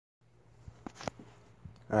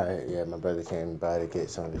Alright, yeah, my brother came by to get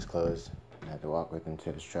some of his clothes. I had to walk with him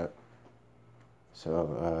to his truck.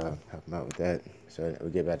 So, help him out with that. So,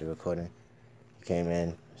 we get back to recording. He came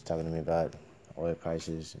in, was talking to me about oil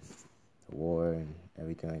prices, and the war, and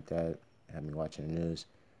everything like that. Had me watching the news.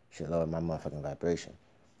 Shit lowered my motherfucking vibration.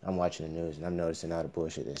 I'm watching the news and I'm noticing all the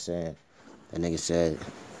bullshit they're saying. The niggas said,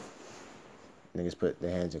 niggas put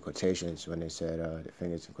their hands in quotations when they said, their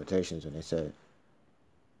fingers in quotations when they said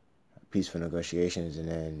peaceful negotiations, and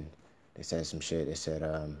then they said some shit. They said,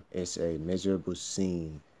 it's a miserable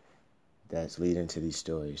scene that's leading to these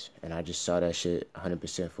stories. And I just saw that shit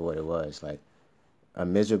 100% for what it was. Like, a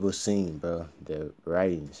miserable scene, bro. They're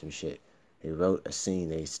writing some shit. They wrote a scene.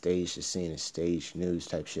 They staged a scene, a staged news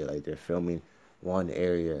type shit. Like, they're filming one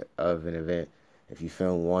area of an event. If you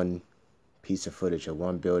film one piece of footage of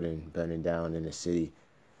one building burning down in the city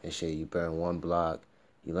and shit, you burn one block.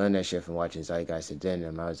 You learn that shit from watching Zeitgeist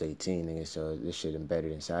Addendum. I was 18, nigga, so this shit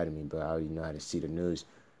embedded inside of me, bro. I already know how to see the news.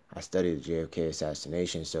 I studied the JFK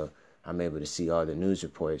assassination, so I'm able to see all the news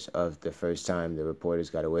reports of the first time the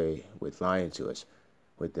reporters got away with lying to us.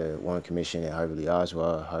 With the Warren Commission and Harvey Lee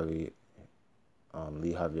Oswald,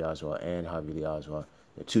 Lee Harvey Oswald and Harvey Lee Oswald.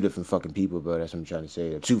 They're two different fucking people, bro. That's what I'm trying to say.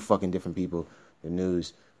 They're two fucking different people. The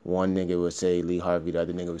news, one nigga would say Lee Harvey, the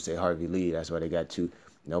other nigga would say Harvey Lee. That's why they got two.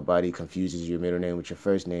 Nobody confuses your middle name with your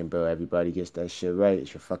first name, bro. Everybody gets that shit right.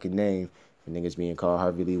 It's your fucking name. If a nigga's being called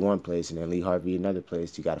Harvey Lee one place and then Lee Harvey another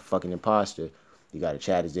place, you got a fucking imposter. You got a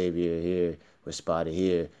Chad Xavier here was spotted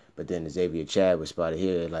here, but then Xavier Chad was spotted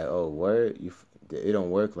here. Like, oh, word? It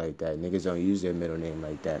don't work like that. Niggas don't use their middle name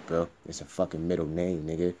like that, bro. It's a fucking middle name,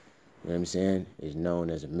 nigga. You know what I'm saying? It's known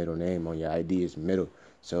as a middle name on your ID. It's middle.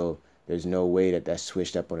 So there's no way that that's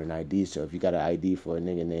switched up on an ID. So if you got an ID for a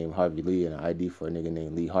nigga named Harvey Lee and an ID for a nigga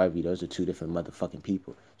named Lee Harvey, those are two different motherfucking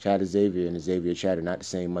people. Chad Xavier and Xavier Chad are not the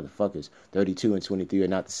same motherfuckers. 32 and 23 are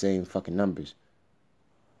not the same fucking numbers.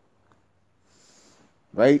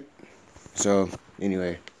 Right? So,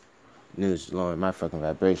 anyway, news lowering my fucking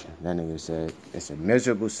vibration. That nigga said, it's a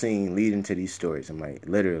miserable scene leading to these stories. I'm like,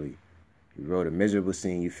 literally. You wrote a miserable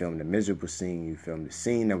scene, you filmed a miserable scene, you filmed a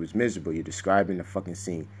scene that was miserable, you're describing the fucking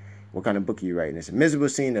scene. What kind of book are you writing? It's a miserable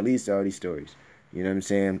scene that leads to all these stories. You know what I'm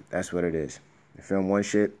saying? That's what it is. They film one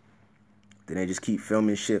shit, then they just keep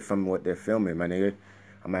filming shit from what they're filming, my nigga.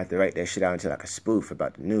 I'm gonna have to write that shit out into like a spoof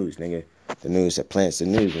about the news, nigga. The news that plants the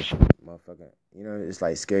news and shit. Motherfucker. You know, it's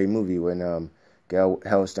like a scary movie when Gail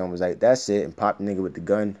Hellstone was like, that's it, and popped the nigga with the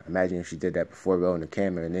gun. Imagine if she did that before rolling the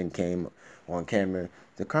camera and then came on camera.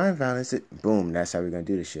 The crime violence, boom, that's how we're gonna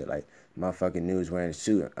do this shit. Like, motherfucking news wearing a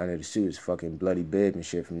suit. Under the suit is fucking bloody bib and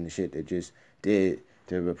shit from the shit they just did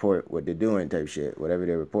to report what they're doing type shit. Whatever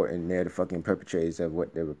they're reporting, they're the fucking perpetrators of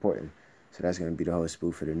what they're reporting. So that's gonna be the whole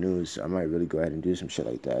spoof for the news. So I might really go ahead and do some shit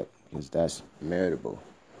like that because that's meritable.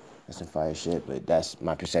 That's some fire shit, but that's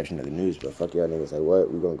my perception of the news. But fuck y'all niggas, like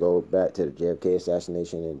what? We gonna go back to the JFK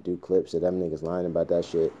assassination and do clips of them niggas lying about that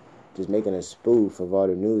shit. Just making a spoof of all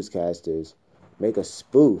the newscasters. Make a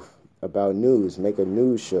spoof about news. Make a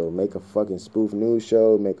news show. Make a fucking spoof news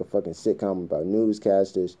show. Make a fucking sitcom about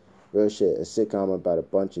newscasters. Real shit. A sitcom about a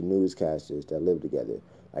bunch of newscasters that live together.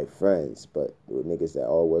 Like friends, but with niggas that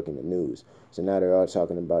all work in the news. So now they're all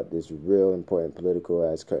talking about this real important political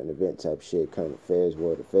ass current event type shit, current affairs,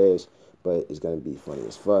 world affairs, but it's gonna be funny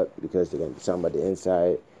as fuck because they're gonna be talking about the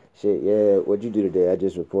inside shit. Yeah, what'd you do today? I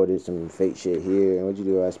just reported some fake shit here, and what'd you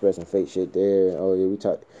do? I spread some fake shit there. And, oh yeah, we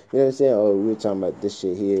talked. You know what I'm saying? Oh, we were talking about this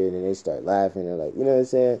shit here, and then they start laughing and like, you know what I'm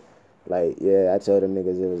saying? Like, yeah, I told them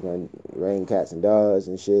niggas it was gonna rain cats and dogs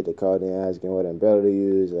and shit. They called in asking what umbrella to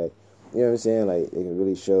use, like. You know what I'm saying? Like, they can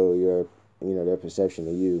really show their perception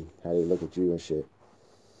of you, how they look at you and shit.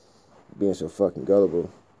 Being so fucking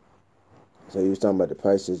gullible. So he was talking about the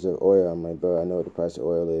prices of oil. I'm like, bro, I know what the price of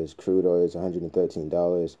oil is. Crude oil is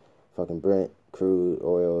 $113. Fucking Brent crude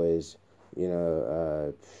oil is, $109,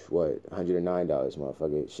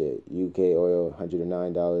 motherfucker. Shit. UK oil,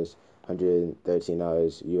 $109.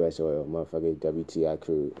 $113 US oil, motherfucker. WTI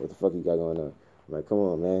crude. What the fuck you got going on? I'm like, come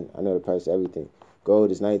on, man. I know the price of everything.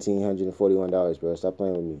 Gold is $1,941, bro. Stop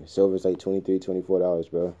playing with me. Silver's like $23,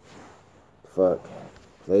 $24, bro. Fuck.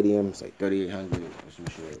 Palladium, it's like $3,800 or some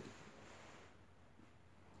shit.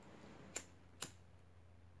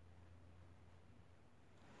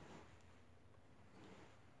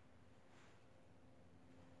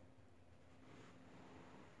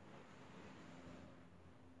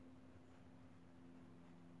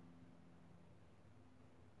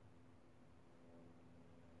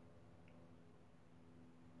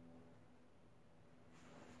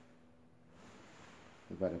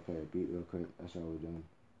 We about to play a beat real quick. That's all we're doing.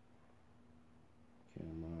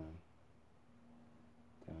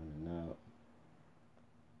 Okay,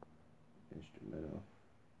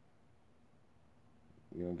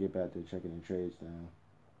 gonna get back to checking the trades now.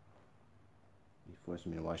 He forced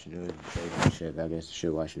me to watch the news and trade and shit. I guess I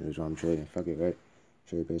should watch the news while I'm trading. Fuck it, right?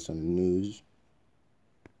 Trade based on the news.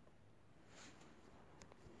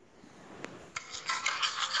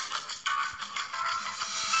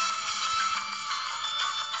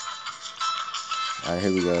 Alright,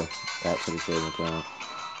 here we go. Back to the trading account.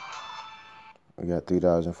 We got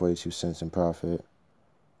 $3.42 in profit.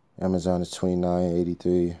 Amazon is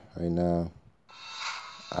 $29.83 right now.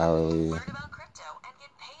 Hourly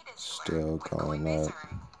still going up.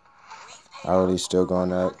 Hourly still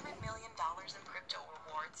going up.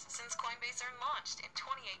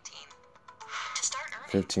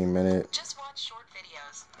 15-minute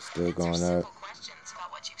still going up.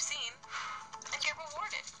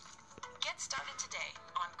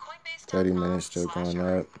 30 minutes still going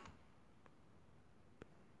up.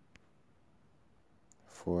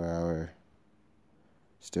 4 hour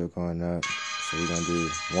still going up. So we're gonna do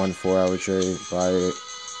 1 4-hour trade, buy it.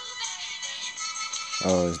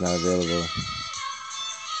 Oh, it's not available.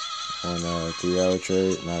 1 3-hour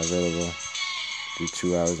trade, not available. Do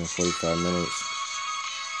 2 hours and 45 minutes.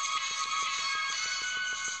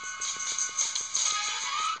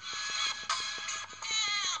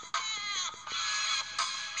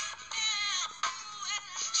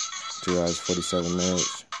 Two hours, 47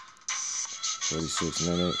 minutes, 46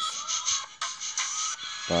 minutes.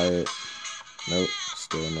 Buy it. Nope,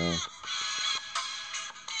 still no.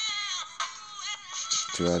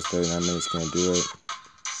 2 hours, 39 minutes, can't do it.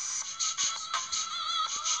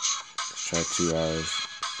 Let's try 2 hours.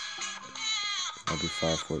 I'll do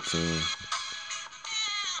 5:14.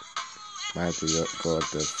 Might have to go up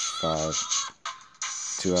to 5.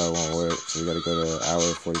 2 hour won't work, so we gotta go to hour,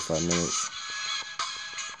 45 minutes.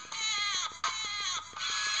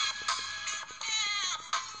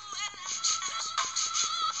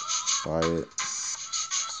 Buy it.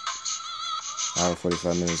 Hour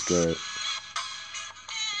 45 minutes good.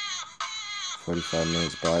 45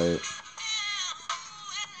 minutes, buy it.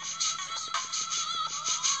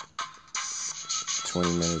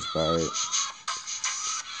 $20 minutes, buy it.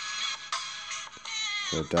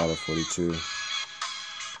 For $1.42.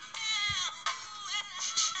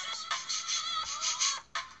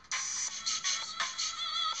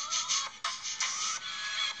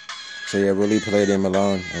 So yeah, we'll leave Palladium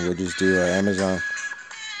alone, and we'll just do Amazon.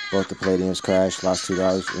 Both the Palladiums crashed, lost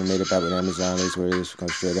 $2. We made it back with Amazon. That's what it is. We're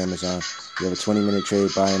going straight to Amazon. We have a 20-minute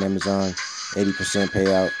trade buying Amazon, 80%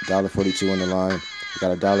 payout, $1.42 on the line. We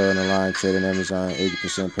got $1 on the line, trading Amazon,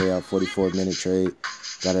 80% payout, 44-minute trade.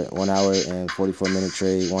 Got a 1 hour and 44-minute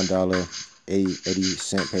trade, $1,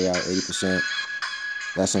 80-cent payout, 80%.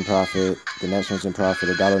 That's in profit. The next one's in profit,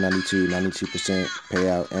 $1.92, 92%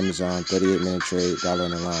 payout. Amazon, 38-minute trade, $1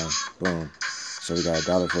 on the line. Boom. So we got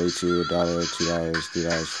 $1.42, $1, $2,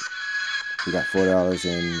 $3. We got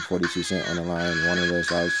 $4.42 on the line. One of those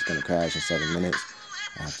dollars is gonna crash in 7 minutes.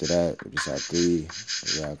 After that, we just have $3.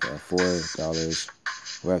 We have $4.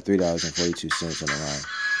 We have $3.42 on the line.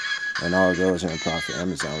 And all of those are in profit.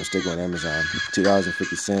 Amazon. We're sticking with Amazon.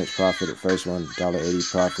 $2.50 profit. The first one,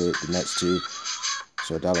 $1.80 profit. The next two.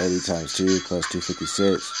 So $1.80 times 2 plus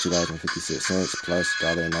 $2.56, $2.56 plus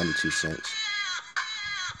 $1.92.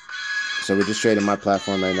 So we're just trading my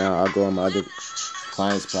platform right now. I'll go on my other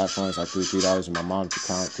clients' platforms. I threw $3 on my mom's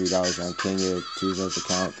account, $3 on Kenya Tuzo's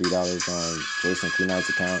account, $3 on Jason Kunite's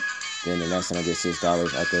account. Then the next time I get $6,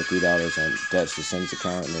 I throw $3 on Dutch Descend's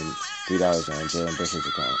account, and then $3 on Jalen Bush's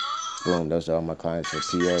account. Boom, those are all my clients for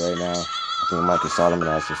PA right now. I think Marcus Solomon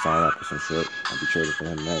has to sign up for some shit. I'll be trading for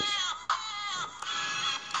him next.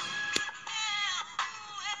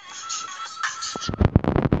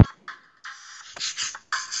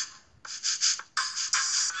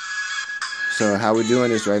 So how we're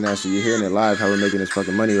doing this right now, so you're hearing it live, how we're making this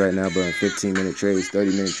fucking money right now, but in 15-minute trades,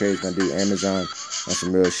 30-minute trades, gonna do Amazon on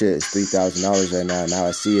some real shit. It's $3,000 right now. Now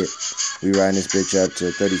I see it. We riding this bitch up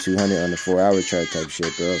to 3,200 on the 4-hour chart type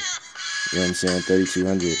shit, bro. You know what I'm saying?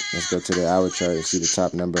 3,200. Let's go to the hour chart and see the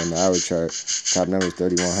top number on the hour chart. Top number is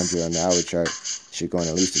 3,100 on the hour chart. Shit going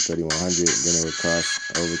at least to 3,100. Then it would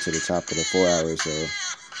cross over to the top of the 4 hours. So,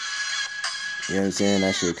 you know what I'm saying?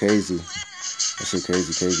 That shit crazy. That shit crazy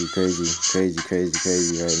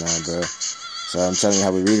right now, bro. So I'm telling you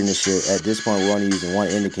how we're reading this shit. At this point, we're only using one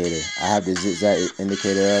indicator. I have the zigzag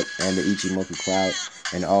indicator up and the Ichimoku Cloud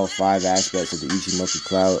and all 5 aspects of the Ichimoku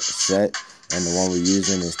Cloud set. And the one we're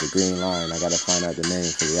using is the green line. I gotta find out the name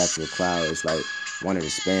for the actual cloud. It's like one of the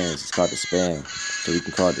spans. It's called the span. So we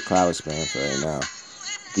can call it the cloud span for right now.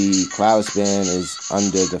 The cloud span is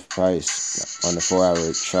under the price on the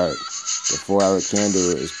 4-hour chart. The 4-hour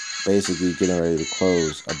candle is basically getting ready to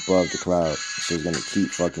close above the cloud. So it's gonna keep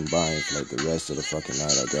fucking buying for like the rest of the fucking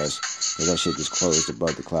night, I guess. Cause that shit just closed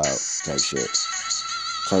above the cloud type shit.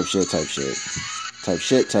 Type shit,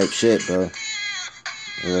 bro.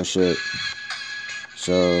 Real shit.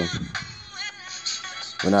 So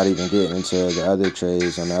we're not even getting into the other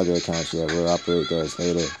trades on the other accounts yet. We'll operate those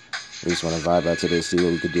later. We just want to vibe out to this, see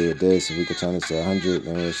what we could do with this. If we could turn this to 100,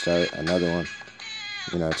 then we'll start another one.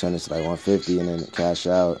 You know, turn this to like 150 and then cash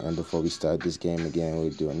out. And before we start this game again, we'll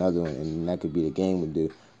do another one. And that could be the game we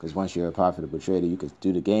do. Because once you're a profitable trader, you could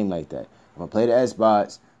do the game like that. I'm going to play the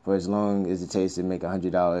S-Bots for as long as it takes to make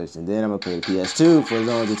 $100. And then I'm going to play the PS2 for as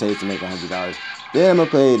long as it takes to make $100. Then I'm going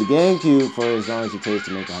to play the GameCube for as long as it takes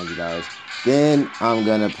to make $100. Then I'm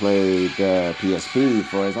going to play the PSP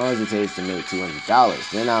for as long as it takes to make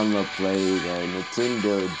 $200. Then I'm going to play the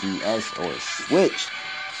Nintendo DS or Switch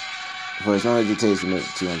for as long as it takes to make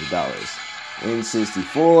 $200.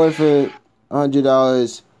 N64 for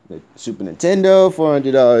 $100. The Super Nintendo for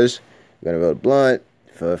 $100. We're going to roll a blunt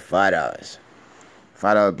for $5.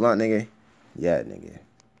 $5 blunt, nigga? Yeah, nigga.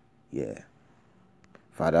 Yeah.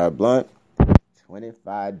 $5 blunt.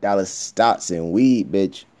 $25 stocks in weed,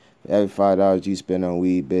 bitch. For every $5 you spend on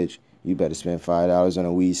weed, bitch, you better spend $5 on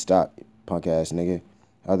a weed stock, punk ass nigga.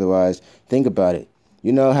 Otherwise, think about it.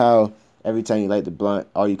 You know how every time you light the blunt,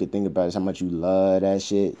 all you could think about is how much you love that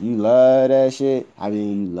shit? You love that shit? I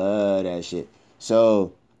mean, you love that shit.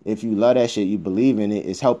 So, if you love that shit, you believe in it,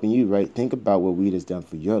 it's helping you, right? Think about what weed has done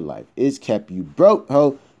for your life. It's kept you broke,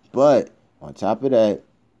 ho. But, on top of that,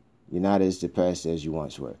 you're not as depressed as you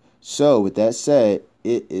once were. So, with that said,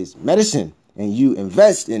 it is medicine. And you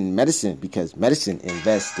invest in medicine because medicine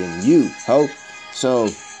invests in you, ho. So,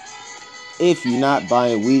 if you're not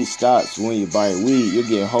buying weed stocks when you're buying weed, you're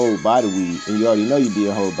getting hold by the weed. And you already know you're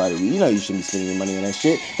being hold by the weed. You know you shouldn't be spending your money on that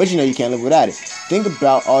shit. But you know you can't live without it. Think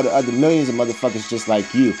about all the other millions of motherfuckers just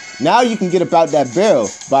like you. Now you can get about that barrel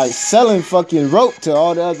by selling fucking rope to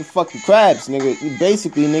all the other fucking crabs, nigga. You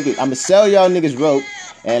basically, nigga, I'ma sell y'all niggas rope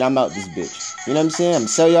and I'm out this bitch. You know what I'm saying? I'ma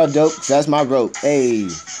sell y'all dope because that's my rope. Hey,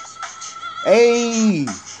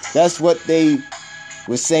 that's what they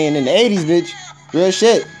was saying in the 80s, bitch. Real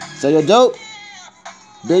shit. Sell your dope.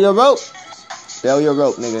 Build your rope. Sell your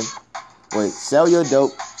rope, nigga. Wait, sell your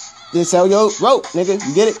dope. Then sell your rope, nigga.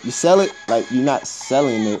 You get it? You sell it like you're not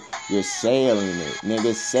selling it. You're sailing it.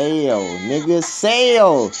 Nigga, sail. Nigga,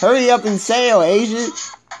 sail. Hurry up and sail, Asian.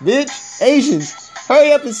 Bitch. Asians.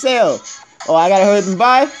 Hurry up and sail. Oh, I gotta hurry up and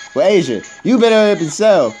buy? Well, Asia, you better hurry up and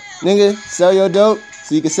sell. Nigga, sell your dope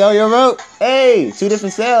so you can sell your rope. Hey, 2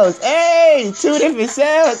 different sales. Hey, 2 different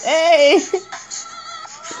sales. Hey.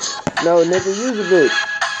 No, nigga, use a bitch.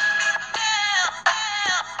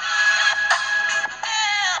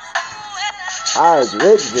 I was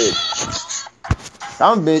rich, bitch.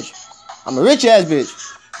 I'm a bitch. I'm a rich ass bitch.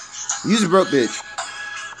 Use a broke bitch.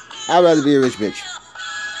 I'd rather be a rich bitch.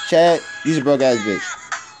 Chad, use a broke ass bitch.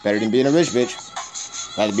 Better than being a rich bitch.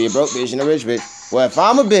 Rather be a broke bitch than a rich bitch. Well, if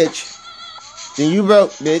I'm a bitch, then you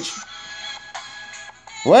broke, bitch.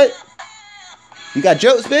 What? You got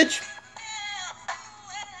jokes, bitch?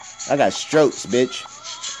 I got strokes, bitch.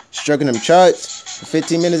 Stroking them charts for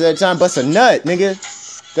 15 minutes at a time. Bust a nut, nigga.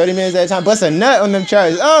 30 minutes at a time. Bust a nut on them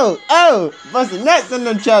charts. Oh. Bust a nuts on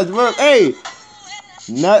them charts. Work. Hey.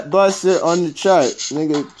 Nut buster on the chart.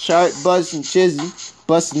 Nigga, chart busting chizzy.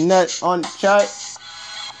 Bust a nut on the chart.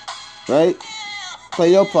 Right?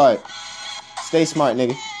 Play your part. Stay smart,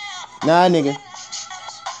 nigga. Nah, nigga.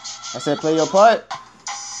 I said play your part.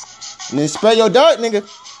 And then spray your dart, nigga.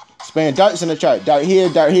 Spraying darts in the chart. Dart here,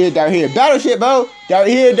 dart here, dart here. Battleship, bro. Dart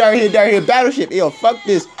here, dart here, dart here. Battleship. Yo, fuck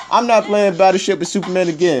this. I'm not playing Battleship with Superman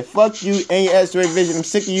again. Fuck you and your X-ray vision. I'm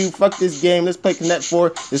sick of you. Fuck this game. Let's play Connect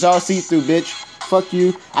 4. It's all see-through, bitch. Fuck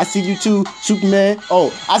you. I see you too, Superman.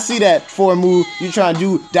 Oh, I see that 4 move you trying to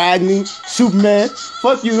do diagonally. Superman.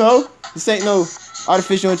 Fuck you, ho. This ain't no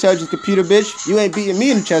artificial intelligence computer, bitch. You ain't beating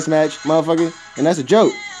me in a chess match, motherfucker. And that's a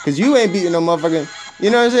joke. Because you ain't beating no motherfucker. You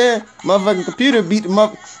know what I'm saying? Motherfucking computer beat the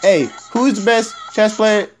mother. Hey, who's the best chess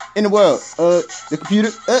player in the world? The computer.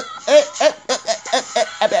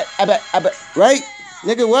 Right?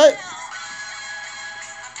 Nigga, what?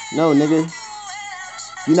 No, nigga.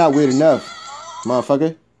 You're not weird enough,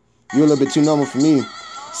 motherfucker. You're a little bit too normal for me.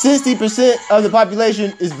 60% of the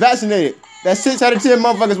population is vaccinated. That's 6 out of 10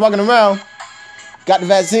 motherfuckers walking around got the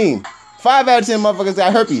vaccine. 5 out of 10 motherfuckers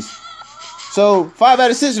got herpes. So 5 out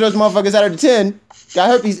of 6 of those motherfuckers out of the 10 got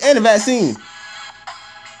herpes and the vaccine.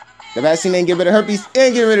 The vaccine ain't get rid of herpes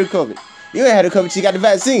and get rid of COVID. You ain't had the COVID, she got the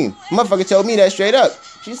vaccine. Motherfucker told me that straight up.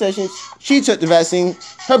 She said she took the vaccine.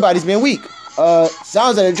 Her body's been weak.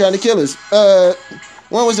 Sounds like they're trying to kill us.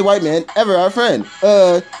 When was the white man ever our friend?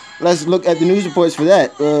 Let's look at the news reports for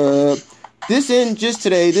that. This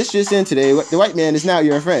just in today. The white man is now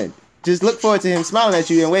your friend. Just look forward to him smiling at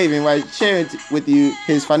you and waving while sharing with you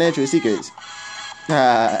his financial secrets.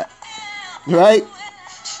 Right?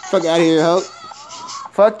 Fuck out of here, ho.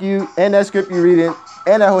 Fuck you and that script you reading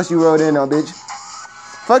and that horse you rode in on, bitch.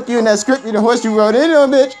 Fuck you and that script and the horse you rode in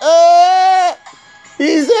on, bitch.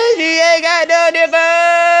 He said she ain't got no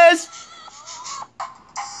nipples.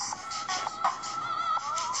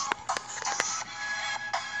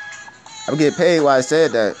 I'm getting paid while I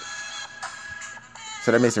said that.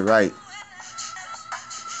 So that makes it right.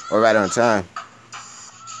 Or right on time.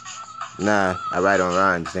 Nah, I write on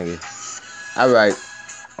rhymes, nigga. I write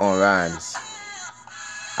on rhymes.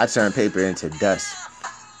 I turn paper into dust.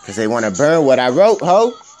 Cause they wanna burn what I wrote,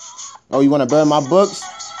 ho. Oh, you wanna burn my books?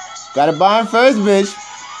 Gotta buy them first, bitch.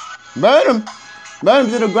 Burn them. Burn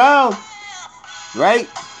them to the ground. Right?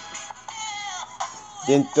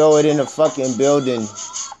 Then throw it in the fucking building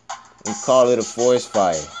and call it a forest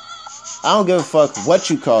fire. I don't give a fuck what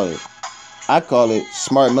you call it. I call it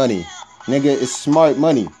smart money. Nigga, it's smart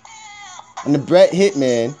money. I'm the Brett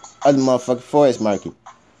Hitman of the motherfucking forest market.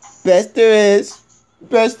 Best there is,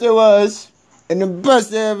 best there was, and the best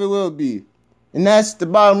there ever will be. And that's the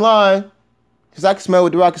bottom line. Cause I can smell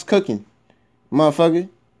what the rock is cooking. Motherfucker.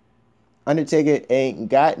 Undertaker ain't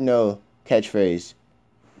got no catchphrase.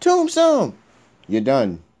 Tombstone. You're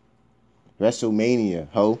done. WrestleMania,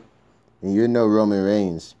 ho. And you're no Roman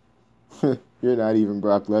Reigns. You're not even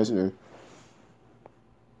Brock Lesnar.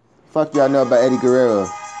 Fuck y'all know about Eddie Guerrero,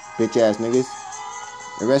 bitch ass niggas.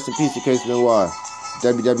 And rest in peace to Chris Benoit,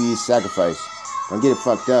 WWE's sacrifice. Don't get it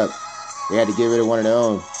fucked up. They had to get rid of one of their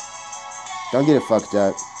own. Don't get it fucked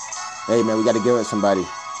up. Hey man, we gotta give up somebody.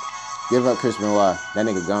 Give up Chris Benoit. That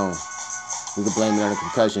nigga gone. We can blame it on the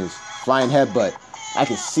concussions. Flying headbutt. I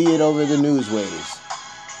can see it over the news waves.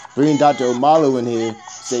 Bring Dr. O'Malley in here,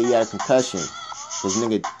 say he had a concussion. This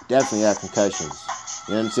nigga definitely had concussions.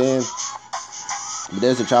 You know what I'm saying? But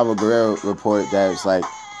there's a Chavo Guerrero report that's like,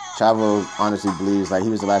 Chavo honestly believes like he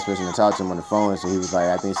was the last person to talk to him on the phone, so he was like,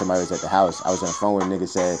 I think somebody was at the house. I was on the phone where a nigga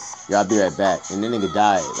said, yo, I'll be right back. And then nigga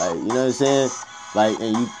died. Like, you know what I'm saying? Like,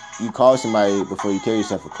 and you call somebody before you kill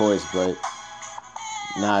yourself, of course, but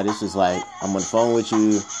nah, this is like, I'm on the phone with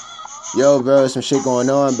you. Yo, bro, some shit going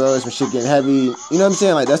on, bro. Some shit getting heavy. You know what I'm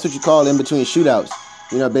saying? Like, that's what you call in between shootouts.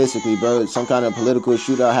 You know, basically, bro, some kind of political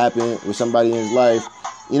shootout happened with somebody in his life.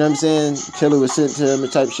 You know what I'm saying? The killer was sent to him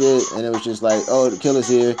and type shit, and it was just like, oh, the killer's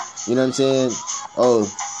here. You know what I'm saying? Oh,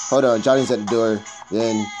 hold on, Johnny's at the door.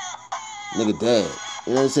 Then, nigga dead.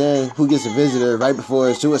 You know what I'm saying? Who gets a visitor right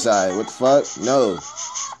before suicide? What the fuck? No.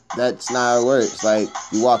 That's not how it works. Like,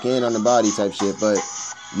 you walk in on the body type shit, but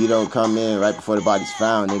you don't come in right before the body's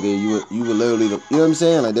found, nigga. You were literally, you know what I'm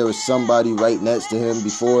saying? Like, there was somebody right next to him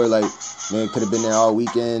before, like, man, could have been there all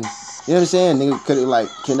weekend. You know what I'm saying? Nigga could have, like,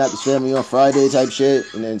 kidnapped his family on Friday type shit,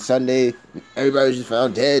 and then Sunday, everybody was just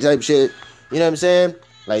found dead type shit. You know what I'm saying?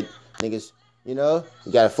 Like, niggas, you know,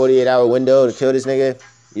 you got a 48-hour window to kill this nigga.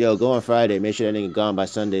 Yo, go on Friday. Make sure that nigga gone by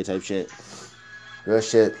Sunday type shit. Real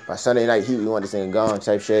shit. By Sunday night heat, we want this nigga gone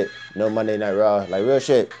type shit. No Monday Night Raw. Like, real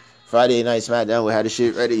shit. Friday night SmackDown, we had the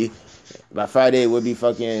shit ready. By Friday, we'll be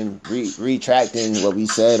fucking retracting what we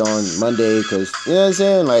said on Monday, because, you know what I'm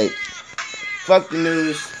saying? Like, fuck the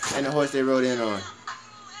news and the horse they rode in on.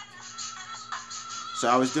 So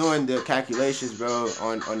I was doing the calculations, bro,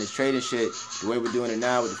 on this trading shit. The way we're doing it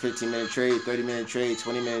now with the 15-minute trade, 30-minute trade,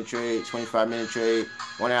 20-minute trade, 25-minute trade,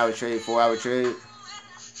 1-hour trade, 4-hour trade.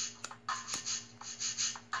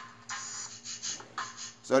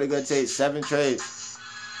 So they're going to take 7 trades.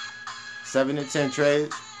 7 to 10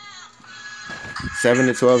 trades. 7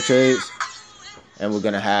 to 12 trades. And we're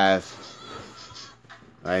going to have,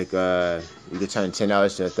 like, you could turn $10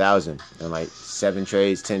 to $1,000 in, like, 7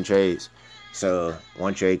 trades, 10 trades. So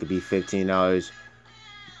one trade could be $15.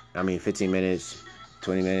 15 minutes,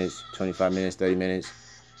 20 minutes, 25 minutes, 30 minutes.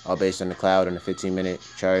 All based on the cloud on the 15-minute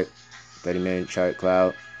chart, 30-minute chart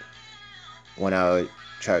cloud, 1-hour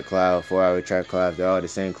chart cloud, 4-hour chart cloud. If they're all the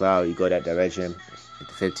same cloud, you go that direction. At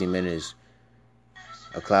the 15 minutes,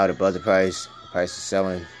 a cloud above the price is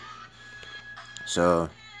selling. So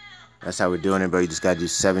that's how we're doing it, bro. You just gotta do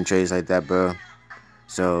 7 trades like that, bro.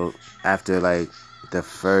 So after like the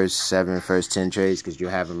first 10 trades, because you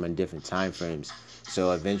have them in different time frames.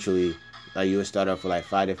 So eventually, like, you would start off with like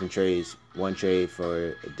 5 different trades, 1 trade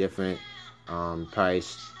for a different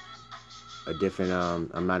price, a different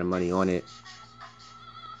amount of money on it.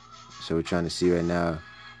 So we're trying to see right now.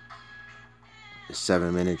 The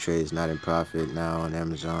 7-minute trade is not in profit now on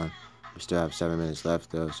Amazon. We still have 7 minutes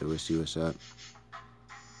left though, so we'll see what's up.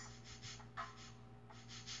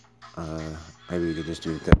 Maybe we could just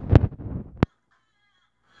do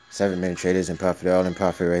 7-minute traders in profit. They're all in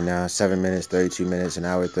profit right now. 7 minutes, 32 minutes, an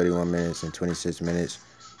hour, 31 minutes, and 26 minutes.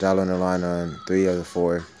 Dollar on the line on 3 of the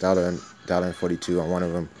 4. Dollar and 42 on one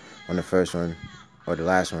of them. On the first one, or the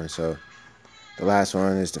last one. So the last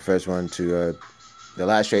one is the first one to. The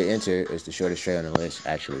last trade enter is the shortest trade on the list.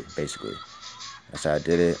 Actually, basically, that's how I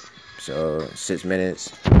did it. So 6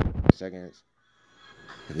 minutes, seconds.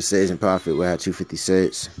 If it stays in profit, we'll have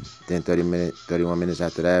 256. Then 31 minutes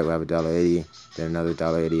after that, we'll have $1.80. Then another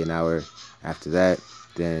 $1.80 an hour after that.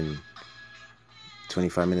 Then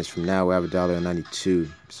 25 minutes from now, we'll have $1.92.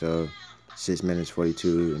 So 6 minutes,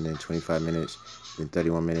 42, and then 25 minutes, then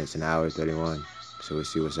 31 minutes, an hour, 31. So we'll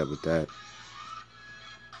see what's up with that.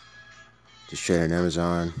 Just trading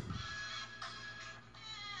Amazon.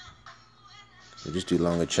 We'll just do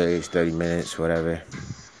longer trades, 30 minutes, whatever.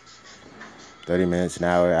 30 minutes, an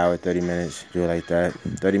hour, 30 minutes. Do it like that.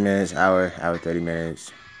 30 minutes, hour, 30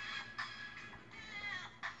 minutes.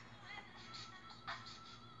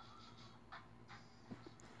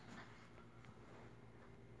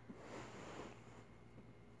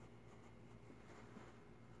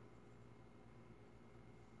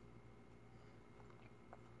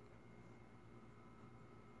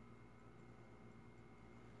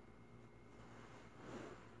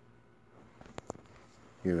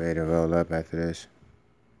 Get ready to roll up after this.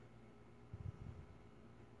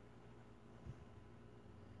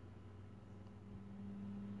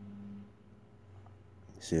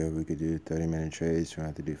 See if we could do 30-minute trades. We don't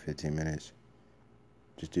have to do 15 minutes.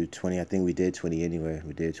 Just do 20. I think we did 20 anyway.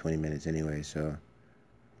 We did 20 minutes anyway. So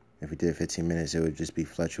if we did 15 minutes, it would just be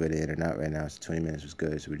fluctuating in and out right now. So 20 minutes was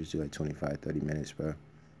good. So we just do like 25, 30 minutes, bro.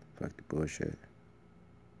 Fuck the bullshit.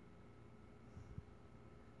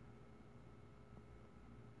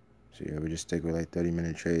 So yeah, we just stick with like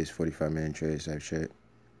 30-minute trades, 45-minute trades, type shit.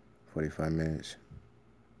 45 minutes.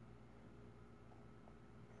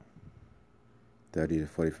 30 to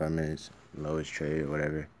 45 minutes. Lowest trade or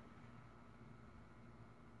whatever.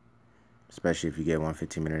 Especially if you get one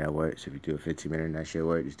 15-minute that works. If you do a 15-minute and that shit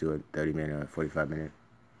work, just do a 30-minute or 45-minute.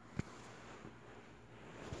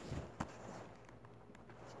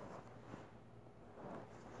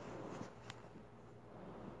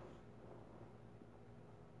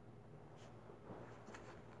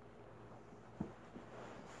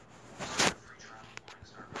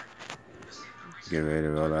 Get ready to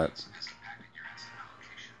roll up.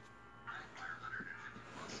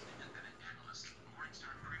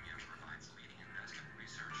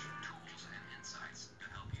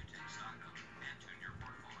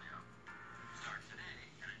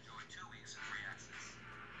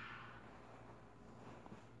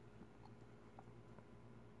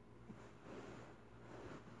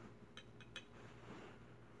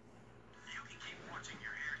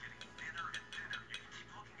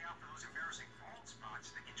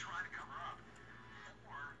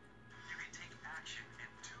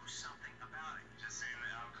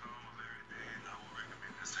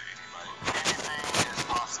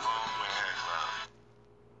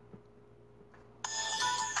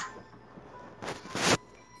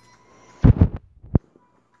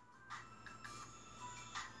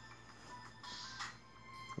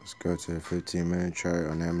 Let's go to the 15-minute chart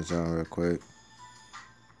on Amazon real quick.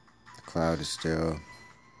 The cloud is still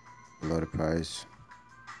below the price.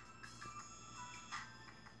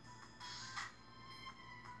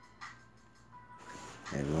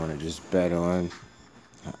 And we want to just bet on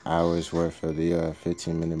an hour's worth of the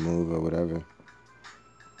 15-minute move or whatever.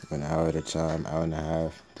 An hour at a time, hour and a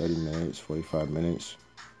half, 30 minutes, 45 minutes.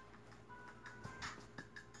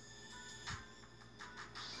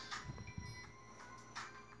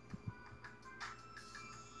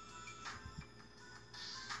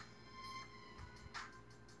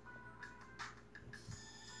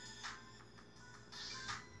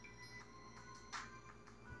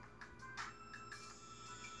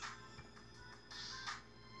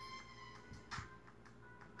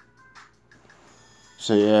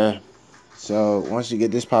 So yeah, so once you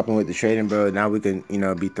get this popping with the trading, bro, now we can,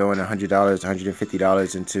 be throwing $100,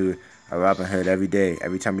 $150 into a Robinhood every day.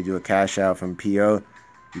 Every time you do a cash out from PO,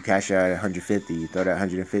 you cash out at $150. You throw that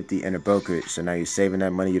 $150 in a brokerage. So now you're saving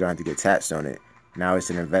that money. You don't have to get taxed on it. Now it's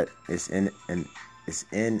in an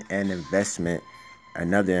investment,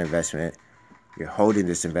 another investment. You're holding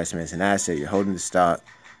this investment as an asset. You're holding the stock,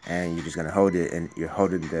 and you're just gonna hold it, and you're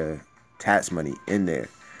holding the tax money in there.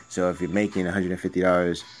 So if you're making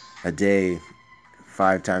 $150 a day,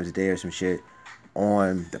 5 times a day or some shit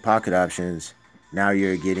on the pocket options, Now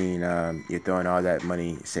you're getting, you're throwing all that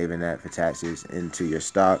money, saving that for taxes into your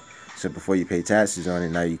stock. So before you pay taxes on it,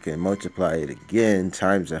 now you can multiply it again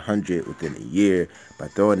times 100 within a year by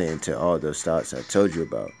throwing it into all those stocks I told you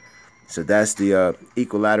about. So that's the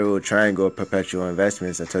equilateral triangle of perpetual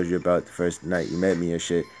investments I told you about the first night you met me and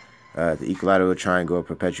shit. The equilateral triangle of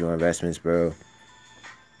perpetual investments, bro.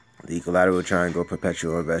 The equilateral triangle of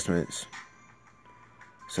perpetual investments.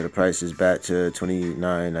 So the price is back to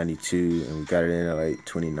 $29.92, and we got it in at like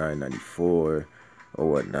 $29.94 or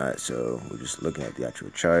whatnot. So we're just looking at the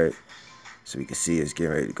actual chart, so we can see it's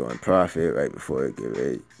getting ready to go in profit right before it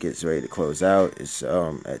gets ready to close out. It's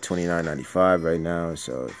at $29.95 right now.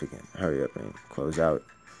 So if we can hurry up and close out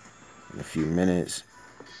in a few minutes,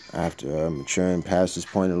 after maturing past this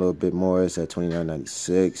point a little bit more, it's at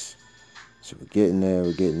 $29.96. So we're getting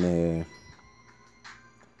there.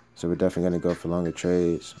 So we're definitely going to go for longer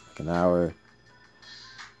trades, like an hour,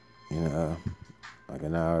 like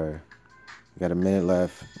an hour. We got a minute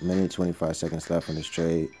left, a minute and 25 seconds left on this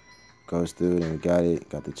trade. Goes through, then we got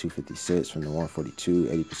the 256 from the 142,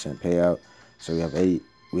 80% payout. So we have 80%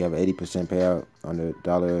 payout on the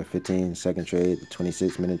 $1.15 second trade, the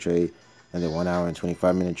 26-minute trade, and the 1 hour and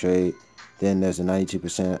 25-minute trade. Then there's a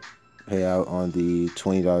 92% payout on the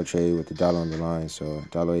 $20 trade with the dollar on the line. So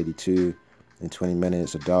 $1.82 in 20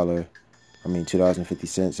 minutes,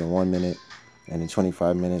 $2.50 in 1 minute, and in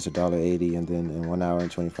 25 minutes, $1.80, and then in 1 hour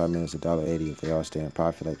and 25 minutes, $1.80 if they all stay in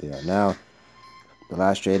profit like they are now. The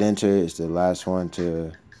last trade enter is the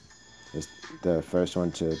first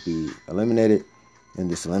one to be eliminated in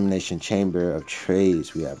this elimination chamber of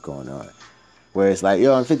trades we have going on. Where it's like,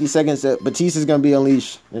 in 50 seconds, Batista's going to be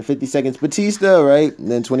unleashed. In 50 seconds, Batista, right? And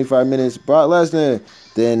then 25 minutes, Brock Lesnar.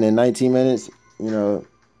 Then in 19 minutes,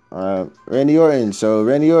 Randy Orton. So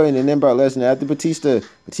Randy Orton and then Brock Lesnar after Batista.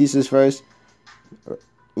 Batista's first,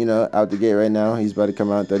 out the gate right now. He's about to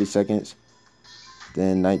come out in 30 seconds.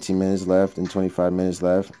 Then 19 minutes left and 25 minutes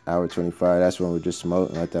left. Hour 25, that's when we'll just smoke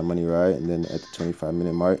and let that money ride. And then at the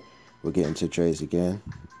 25-minute mark, we'll get into trades again.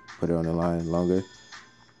 Put it on the line longer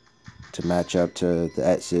to match up to the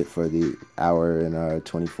exit for the hour and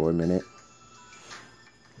 24 minute.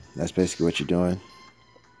 That's basically what you're doing.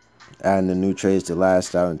 Adding the new trades to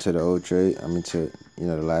last out into the old trade. The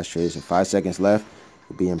last trade. So 5 seconds left.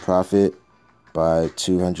 We'll be in profit by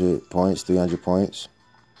 200 points, 300 points.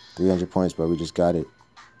 300 points, but we just got it.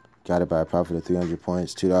 Got it by a profit of 300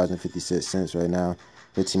 points. $2.56 right now.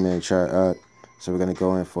 15-minute chart up. So we're going to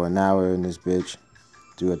go in for an hour in this bitch.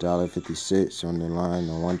 Do $1.56 on the line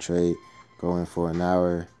on one trade. Go in for an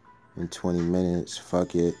hour and 20 minutes.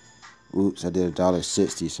 Fuck it. Oops, I did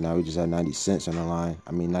 $1.60. So now we just have 90 cents on the line.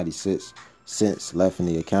 96 cents left in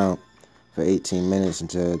the account for 18 minutes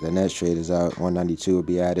until the next trade is out. 192 will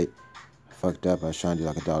be added. Fucked up. I was trying to do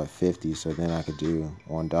like $1.50, so then I could do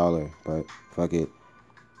 $1, but fuck it.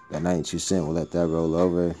 That 92 cent, we'll let that roll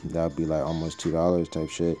over. That'll be like almost $2 type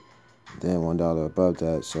shit. Then $1 above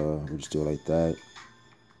that, so we just do it like that.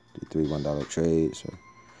 Do 3 $1 trades. So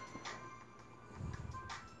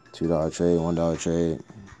 $2 trade, $1 trade.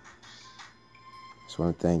 Just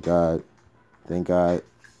want to thank God. Thank God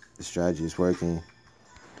the strategy is working.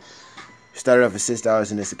 Started off with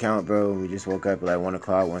 $6 in this account, bro. We just woke up at like 1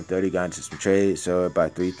 o'clock, 1:30, got into some trades. So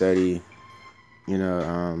about 3:30,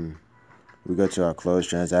 we go to our closed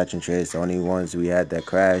transaction trades. The only ones we had that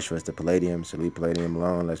crashed was the Palladium. So leave Palladium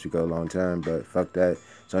alone unless we go long term. But fuck that.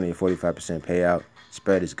 It's only a 45% payout.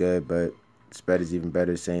 Spread is good, but spread is even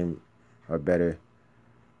better, same or better,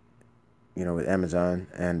 with Amazon.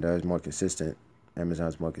 And it's more consistent.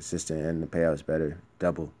 Amazon's more consistent and the payout is better.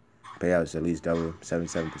 Double. Payout is at least double,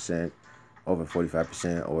 77%. Over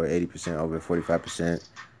 45% or 80% over 45%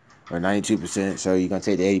 or 92%. So you're going to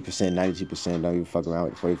take the 80%, 92%. Don't even fuck around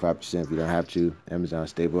with the 45% if you don't have to. Amazon's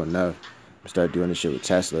stable enough. Start doing this shit with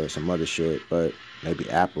Tesla or some other shit, but maybe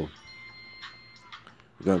Apple.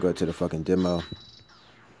 We're going to go to the fucking demo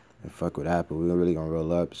and fuck with Apple. We're really going to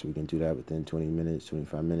roll up so we can do that within 20 minutes,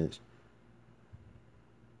 25 minutes.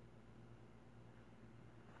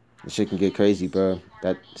 This shit can get crazy, bro.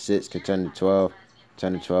 That 6 could turn to 12.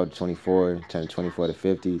 Turn to 12 to 24, turn 24 to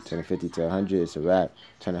 50, turn 50 to 100, it's a wrap.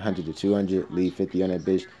 Turn 100 to 200, leave 50 on that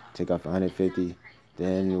bitch, take off 150.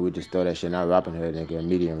 Then we just throw that shit in our Robinhood nigga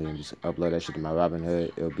immediately and just upload that shit to my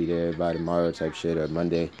Robinhood. It'll be there by tomorrow type shit or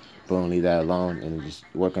Monday. Boom, leave that alone and just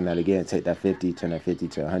work on that again. Take that 50, turn that 50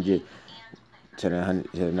 to 100, turn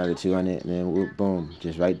 100 to another 200, and then boom,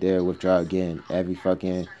 just right there, withdraw again. Every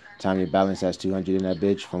fucking time your balance has 200 in that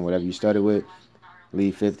bitch from whatever you started with,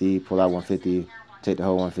 leave 50, pull out 150. Take the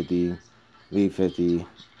whole 150, leave 50,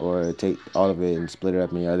 or take all of it and split it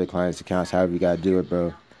up in your other clients' accounts, however you got to do it,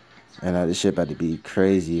 bro. And this shit about to be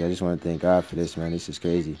crazy. I just want to thank God for this, man. This is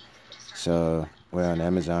crazy. So we're on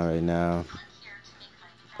Amazon right now.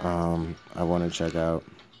 I want to check out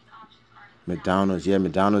McDonald's. Yeah,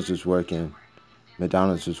 McDonald's was working.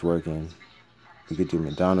 McDonald's was working. You could do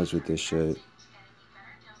McDonald's with this shit.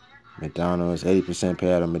 McDonald's, 80%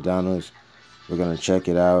 payout on McDonald's. We're going to check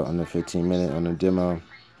it out on the 15-minute, on the demo.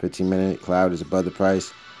 15-minute cloud is above the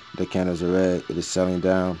price. The candles are red. It is selling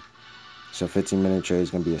down. So 15-minute trade is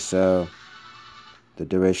going to be a sell. The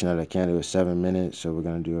duration of the candle is 7 minutes. So we're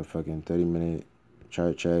going to do a fucking 30-minute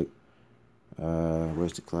chart check.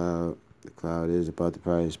 Where's the cloud? The cloud is above the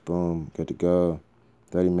price. Boom. Good to go.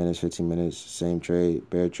 30 minutes, 15 minutes. Same trade.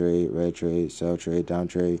 Bear trade, red trade, sell trade, down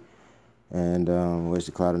trade. And where's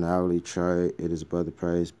the cloud on the hourly chart? It is above the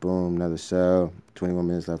price. Boom, another sell. 21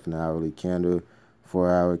 minutes left in the hourly candle.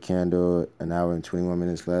 4-hour candle, an hour and 21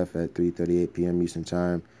 minutes left at 3:38 p.m. Eastern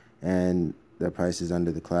Time. And the price is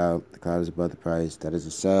under the cloud. The cloud is above the price. That is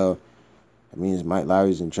a sell. That means Mike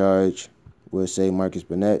Lowry's in charge. We'll say Marcus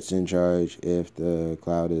Burnett's in charge if the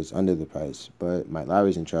cloud is under the price. But Mike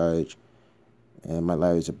Lowry's in charge. And Mike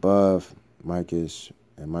Lowry's above Marcus.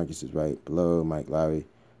 And Marcus is right below Mike Lowry.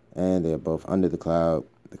 And they're both under the cloud.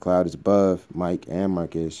 The cloud is above Mike and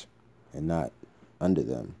Marcus and not under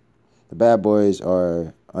them. The bad boys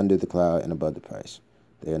are under the cloud and above the price.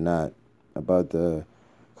 They are not above the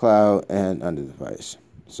cloud and under the price.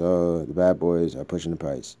 So the bad boys are pushing the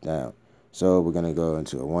price down. So we're going to go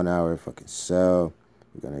into a 1 hour fucking sell.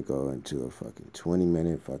 We're going to go into a fucking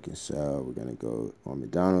 20-minute fucking sell. We're going to go on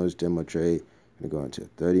McDonald's demo trade. We're going to go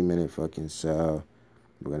into a 30-minute fucking sell.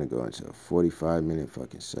 We're going to go into a 45-minute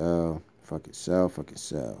fucking sell. Fucking sell, fucking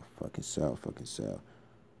sell, fucking sell, fucking sell.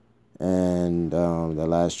 And the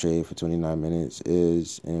last trade for 29 minutes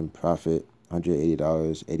is in profit, $180,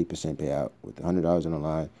 80% payout with $100 on the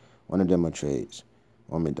line on the demo trades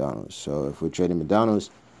on McDonald's. So if we're trading McDonald's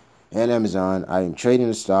and Amazon, I am trading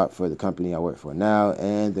the stock for the company I work for now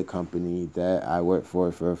and the company that I worked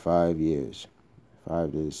for 5 years.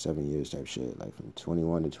 5 to 7 years type shit, like from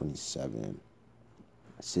 21 to 27.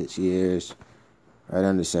 6 years, right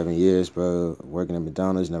under 7 years, bro. Working at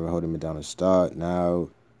McDonald's, never holding McDonald's stock. Now,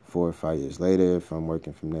 4 or 5 years later, if I'm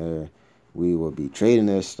working from there, we will be trading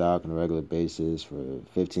their stock on a regular basis for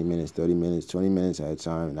 15 minutes, 30 minutes, 20 minutes at a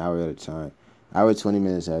time, an hour at a time, hour, 20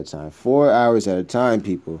 minutes at a time, 4 hours at a time,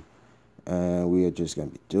 people. And we are just going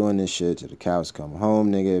to be doing this shit till the cows come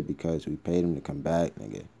home, nigga, because we paid them to come back,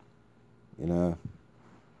 nigga. You know?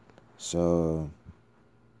 So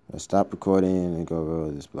let's stop recording and go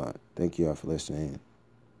roll this blunt. Thank you all for listening.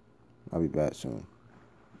 I'll be back soon.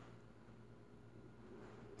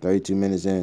 32 minutes in.